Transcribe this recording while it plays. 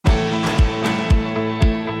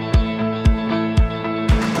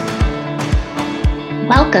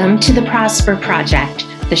Welcome to the Prosper Project,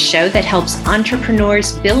 the show that helps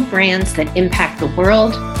entrepreneurs build brands that impact the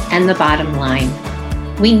world and the bottom line.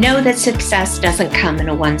 We know that success doesn't come in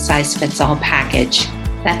a one-size-fits-all package.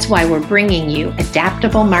 That's why we're bringing you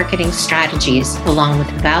adaptable marketing strategies along with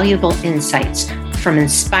valuable insights from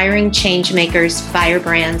inspiring changemakers,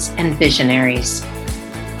 firebrands, and visionaries.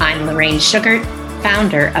 I'm Lorraine Sugart,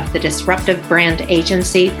 founder of the disruptive brand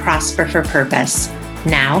agency Prosper for Purpose.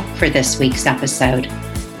 Now for this week's episode.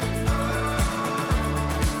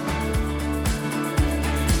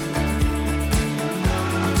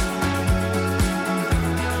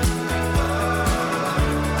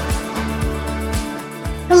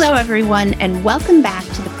 Hello, everyone, and welcome back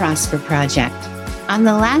to the Prosper Project. On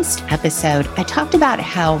the last episode, I talked about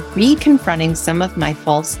how reconfronting some of my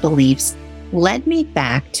false beliefs led me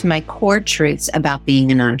back to my core truths about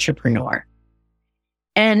being an entrepreneur.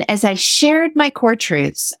 And as I shared my core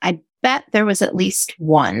truths, I bet there was at least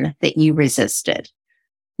one that you resisted.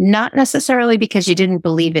 Not necessarily because you didn't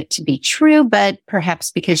believe it to be true, but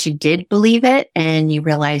perhaps because you did believe it and you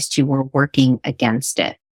realized you were working against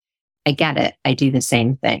it. I get it. I do the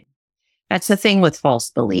same thing. That's the thing with false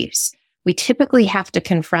beliefs. We typically have to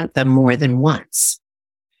confront them more than once.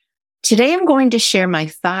 Today, I'm going to share my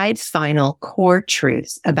 5 final core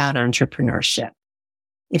truths about entrepreneurship.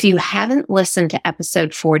 If you haven't listened to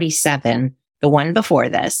episode 47, the one before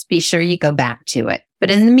this, be sure you go back to it. But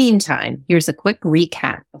in the meantime, here's a quick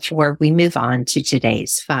recap before we move on to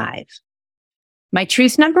today's 5. My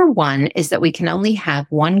truth number 1 is that we can only have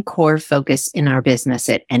one core focus in our business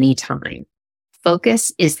at any time.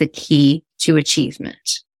 Focus is the key to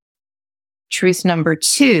achievement. Truth number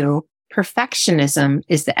 2, perfectionism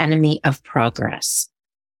is the enemy of progress.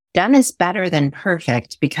 Done is better than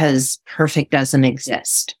perfect because perfect doesn't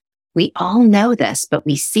exist. We all know this, but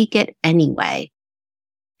we seek it anyway.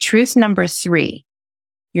 Truth number 3,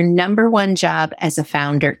 your number 1 job as a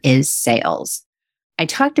founder is sales. I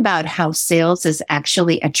talked about how sales is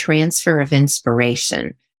actually a transfer of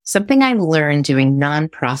inspiration, something I learned doing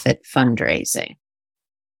nonprofit fundraising.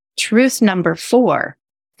 Truth number 4,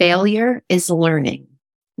 failure is learning.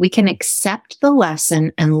 We can accept the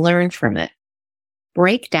lesson and learn from it.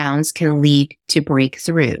 Breakdowns can lead to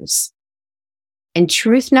breakthroughs. And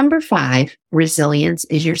truth number 5, resilience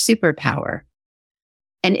is your superpower.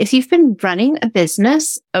 And if you've been running a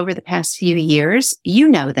business over the past few years, you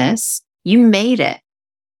know this, you made it.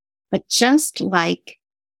 But just like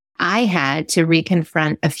I had to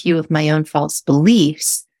reconfront a few of my own false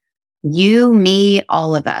beliefs, you, me,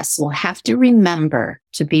 all of us will have to remember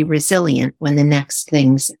to be resilient when the next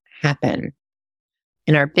things happen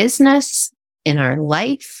in our business, in our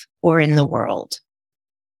life, or in the world.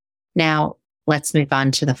 Now, let's move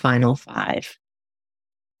on to the final 5.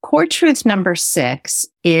 Core truth number 6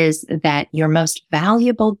 is that your most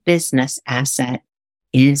valuable business asset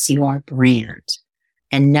is your brand.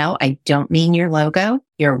 And no, I don't mean your logo,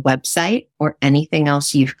 your website, or anything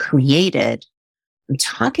else you've created. I'm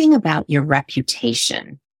talking about your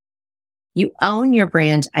reputation. You own your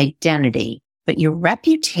brand identity, but your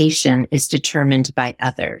reputation is determined by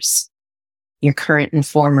others. Your current and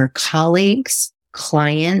former colleagues,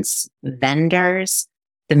 clients, vendors,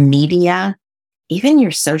 the media, even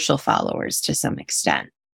your social followers to some extent.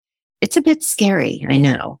 It's a bit scary, I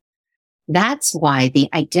know. That's why the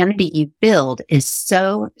identity you build is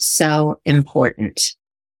so important.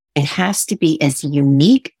 It has to be as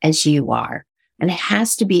unique as you are, and it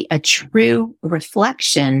has to be a true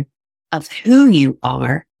reflection of who you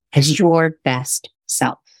are as your best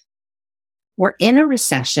self. We're in a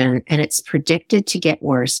recession, and it's predicted to get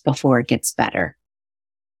worse before it gets better.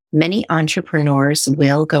 Many entrepreneurs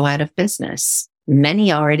will go out of business.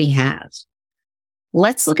 Many already have.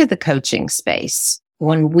 Let's look at the coaching space.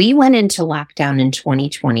 When we went into lockdown in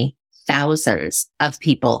 2020, thousands of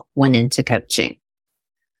people went into coaching.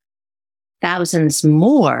 Thousands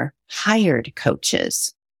more hired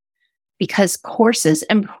coaches because courses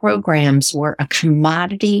and programs were a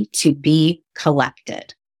commodity to be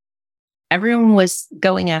collected. Everyone was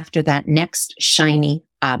going after that next shiny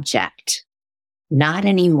object. Not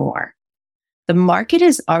anymore. The market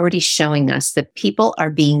is already showing us that people are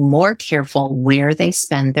being more careful where they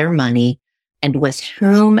spend their money and with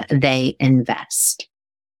whom they invest.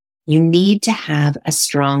 You need to have a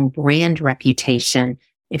strong brand reputation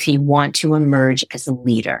if you want to emerge as a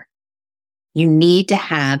leader. You need to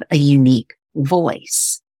have a unique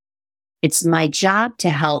voice. It's my job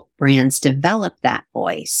to help brands develop that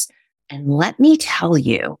voice. And let me tell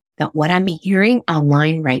you that what I'm hearing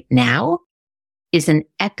online right now is an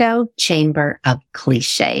echo chamber of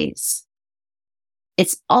cliches.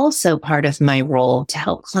 It's also part of my role to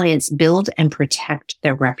help clients build and protect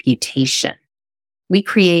their reputation. We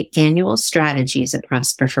create annual strategies at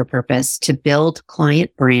Prosper for Purpose to build client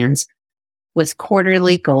brands with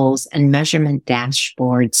quarterly goals and measurement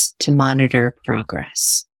dashboards to monitor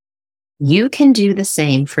progress. You can do the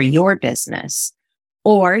same for your business,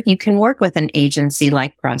 or you can work with an agency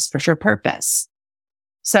like Prosper for Purpose.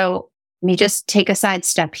 So let me just take a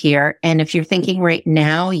sidestep here. And if you're thinking right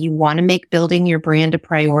now you want to make building your brand a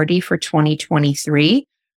priority for 2023,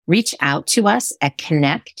 reach out to us at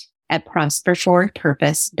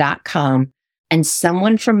connect@prosperforpurpose.com, and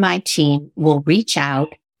someone from my team will reach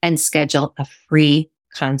out and schedule a free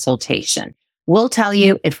consultation. We'll tell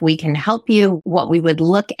you if we can help you, what we would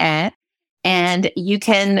look at, and you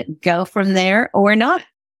can go from there or not,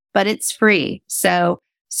 but it's free. So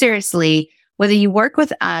seriously, whether you work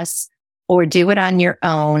with us or do it on your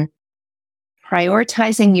own,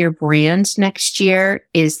 prioritizing your brand next year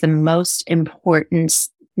is the most important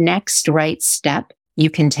next right step you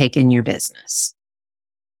can take in your business.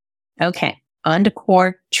 Okay, on to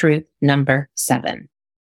core truth number 7.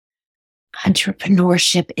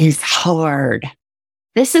 Entrepreneurship is hard.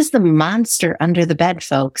 This is the monster under the bed,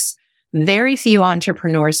 folks. Very few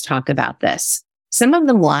entrepreneurs talk about this. Some of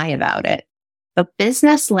them lie about it. But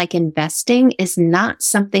business, like investing, is not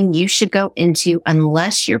something you should go into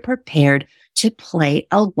unless you're prepared to play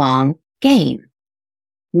a long game.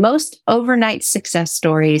 Most overnight success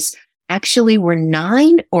stories actually were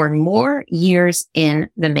 9 or more years in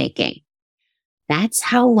the making. That's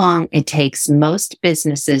how long it takes most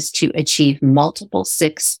businesses to achieve multiple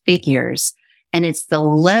 6 figures, and it's the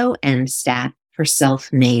low end stat for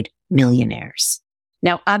self-made millionaires.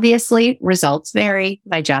 Now, obviously, results vary.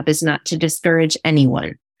 My job is not to discourage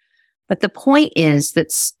anyone. But the point is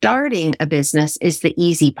that starting a business is the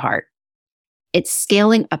easy part. It's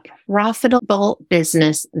scaling a profitable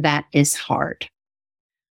business that is hard.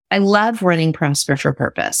 I love running Prosper for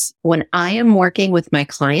Purpose. When I am working with my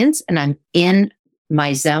clients and I'm in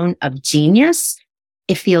my zone of genius,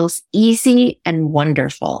 it feels easy and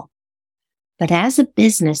wonderful. But as a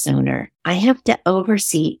business owner, I have to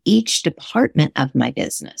oversee each department of my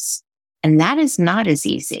business. And that is not as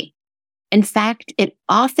easy. In fact, it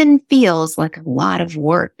often feels like a lot of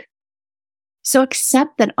work. So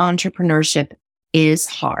accept that entrepreneurship is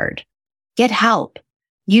hard. Get help.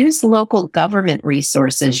 Use local government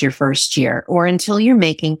resources your first year or until you're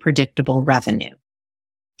making predictable revenue.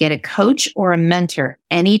 Get a coach or a mentor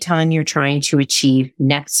anytime you're trying to achieve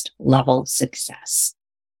next level success.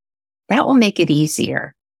 That will make it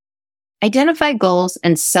easier. Identify goals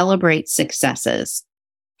and celebrate successes.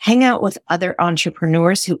 Hang out with other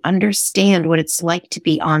entrepreneurs who understand what it's like to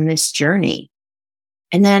be on this journey.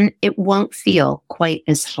 And then it won't feel quite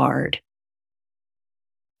as hard.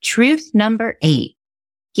 Truth number 8.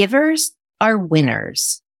 Givers are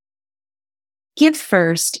winners. Give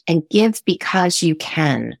first and give because you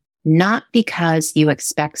can, not because you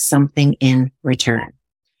expect something in return.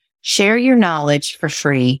 Share your knowledge for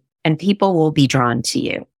free and people will be drawn to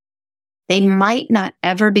you. They might not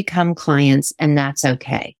ever become clients, and that's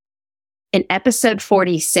okay. In episode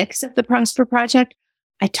 46 of the Prosper Project,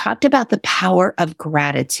 I talked about the power of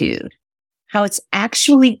gratitude, how it's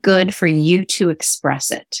actually good for you to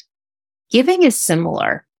express it. Giving is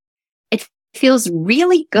similar. It feels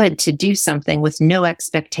really good to do something with no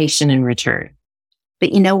expectation in return.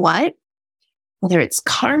 But you know what? Whether it's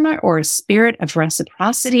karma or a spirit of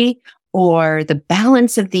reciprocity or the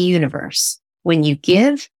balance of the universe, when you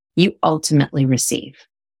give, you ultimately receive.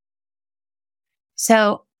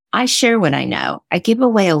 So I share what I know. I give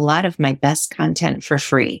away a lot of my best content for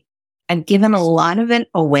free. I've given a lot of it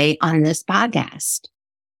away on this podcast.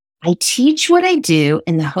 I teach what I do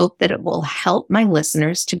in the hope that it will help my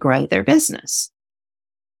listeners to grow their business.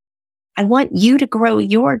 I want you to grow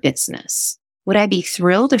your business. Would I be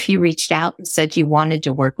thrilled if you reached out and said you wanted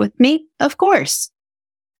to work with me? Of course.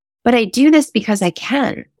 But I do this because I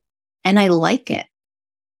can, and I like it.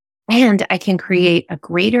 And I can create a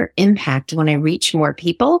greater impact when I reach more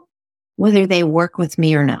people, whether they work with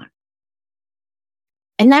me or not.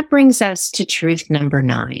 And that brings us to truth number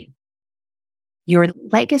 9. Your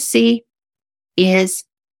legacy is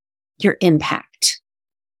your impact.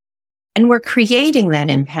 And we're creating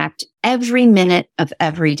that impact every minute of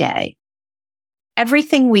every day.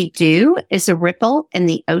 Everything we do is a ripple in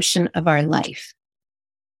the ocean of our life.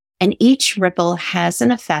 And each ripple has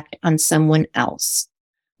an effect on someone else,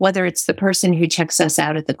 whether it's the person who checks us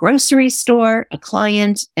out at the grocery store, a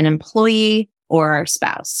client, an employee, or our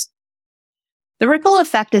spouse. The ripple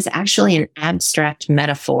effect is actually an abstract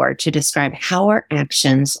metaphor to describe how our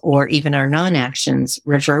actions or even our non-actions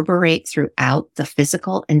reverberate throughout the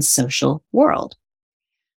physical and social world.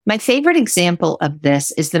 My favorite example of this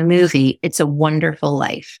is the movie It's a Wonderful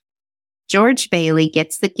Life. George Bailey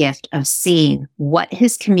gets the gift of seeing what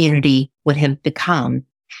his community would have become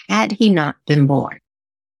had he not been born.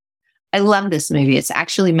 I love this movie. It's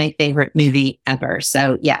actually my favorite movie ever.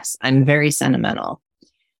 So yes, I'm very sentimental.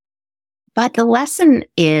 But the lesson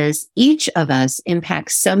is each of us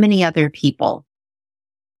impacts so many other people.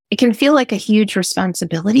 It can feel like a huge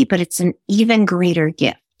responsibility, but it's an even greater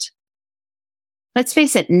gift. Let's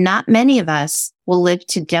face it, not many of us will live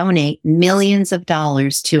to donate millions of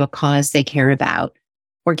dollars to a cause they care about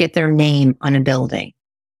or get their name on a building.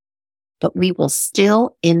 But we will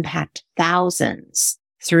still impact thousands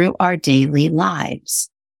through our daily lives.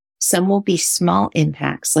 Some will be small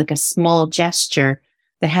impacts, like a small gesture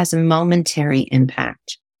that has a momentary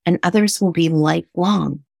impact, and others will be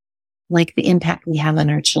lifelong, like the impact we have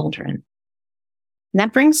on our children. And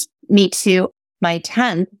that brings me to my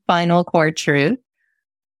 10th final core truth.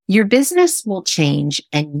 Your business will change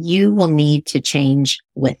and you will need to change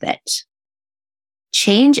with it.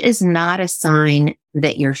 Change is not a sign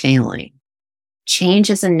that you're failing.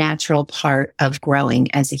 Change is a natural part of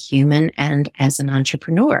growing as a human and as an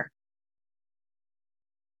entrepreneur.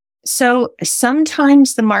 So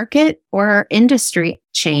sometimes the market or our industry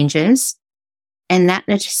changes and that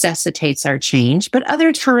necessitates our change, but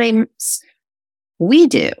other times we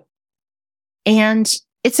do. And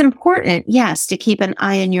it's important, yes, to keep an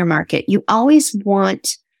eye on your market. You always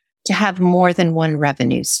want to have more than one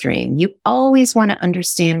revenue stream. You always want to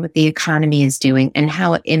understand what the economy is doing and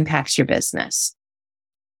how it impacts your business.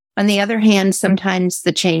 On the other hand, sometimes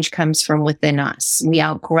the change comes from within us. We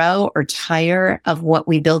outgrow or tire of what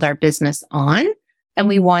we build our business on, and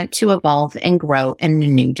we want to evolve and grow in a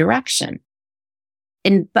new direction.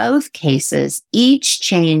 In both cases, each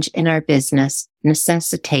change in our business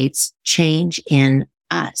necessitates change in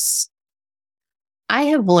us. I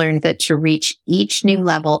have learned that to reach each new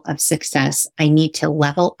level of success, I need to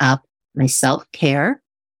level up my self-care,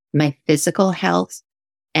 my physical health,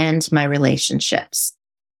 and my relationships.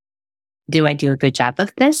 Do I do a good job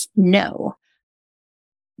of this? No.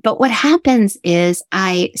 But what happens is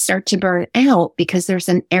I start to burn out because there's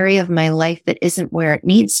an area of my life that isn't where it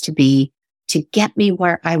needs to be to get me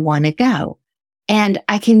where I want to go. And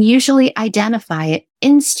I can usually identify it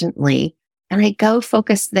instantly, and I go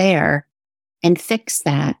focus there and fix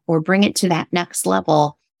that or bring it to that next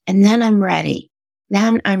level. And then I'm ready.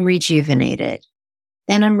 Then I'm rejuvenated.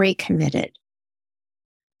 Then I'm recommitted.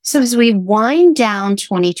 So as we wind down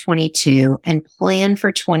 2022 and plan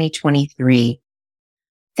for 2023,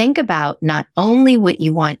 think about not only what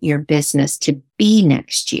you want your business to be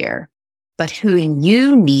next year, but who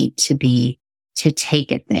you need to be to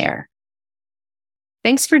take it there.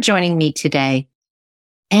 Thanks for joining me today.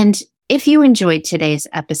 And if you enjoyed today's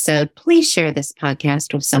episode, please share this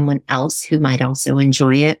podcast with someone else who might also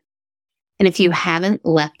enjoy it. And if you haven't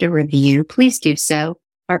left a review, please do so.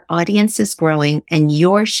 Our audience is growing, and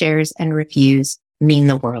your shares and reviews mean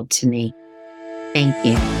the world to me. Thank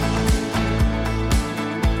you.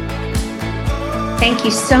 Thank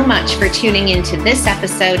you so much for tuning into this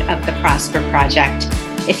episode of The Prosper Project.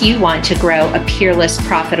 If you want to grow a peerless,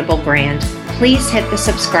 profitable brand, please hit the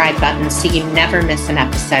subscribe button so you never miss an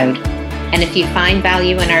episode. And if you find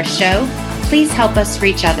value in our show, please help us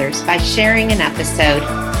reach others by sharing an episode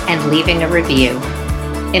and leaving a review.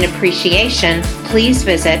 In appreciation, please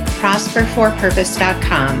visit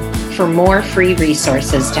prosperforpurpose.com for more free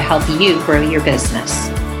resources to help you grow your business.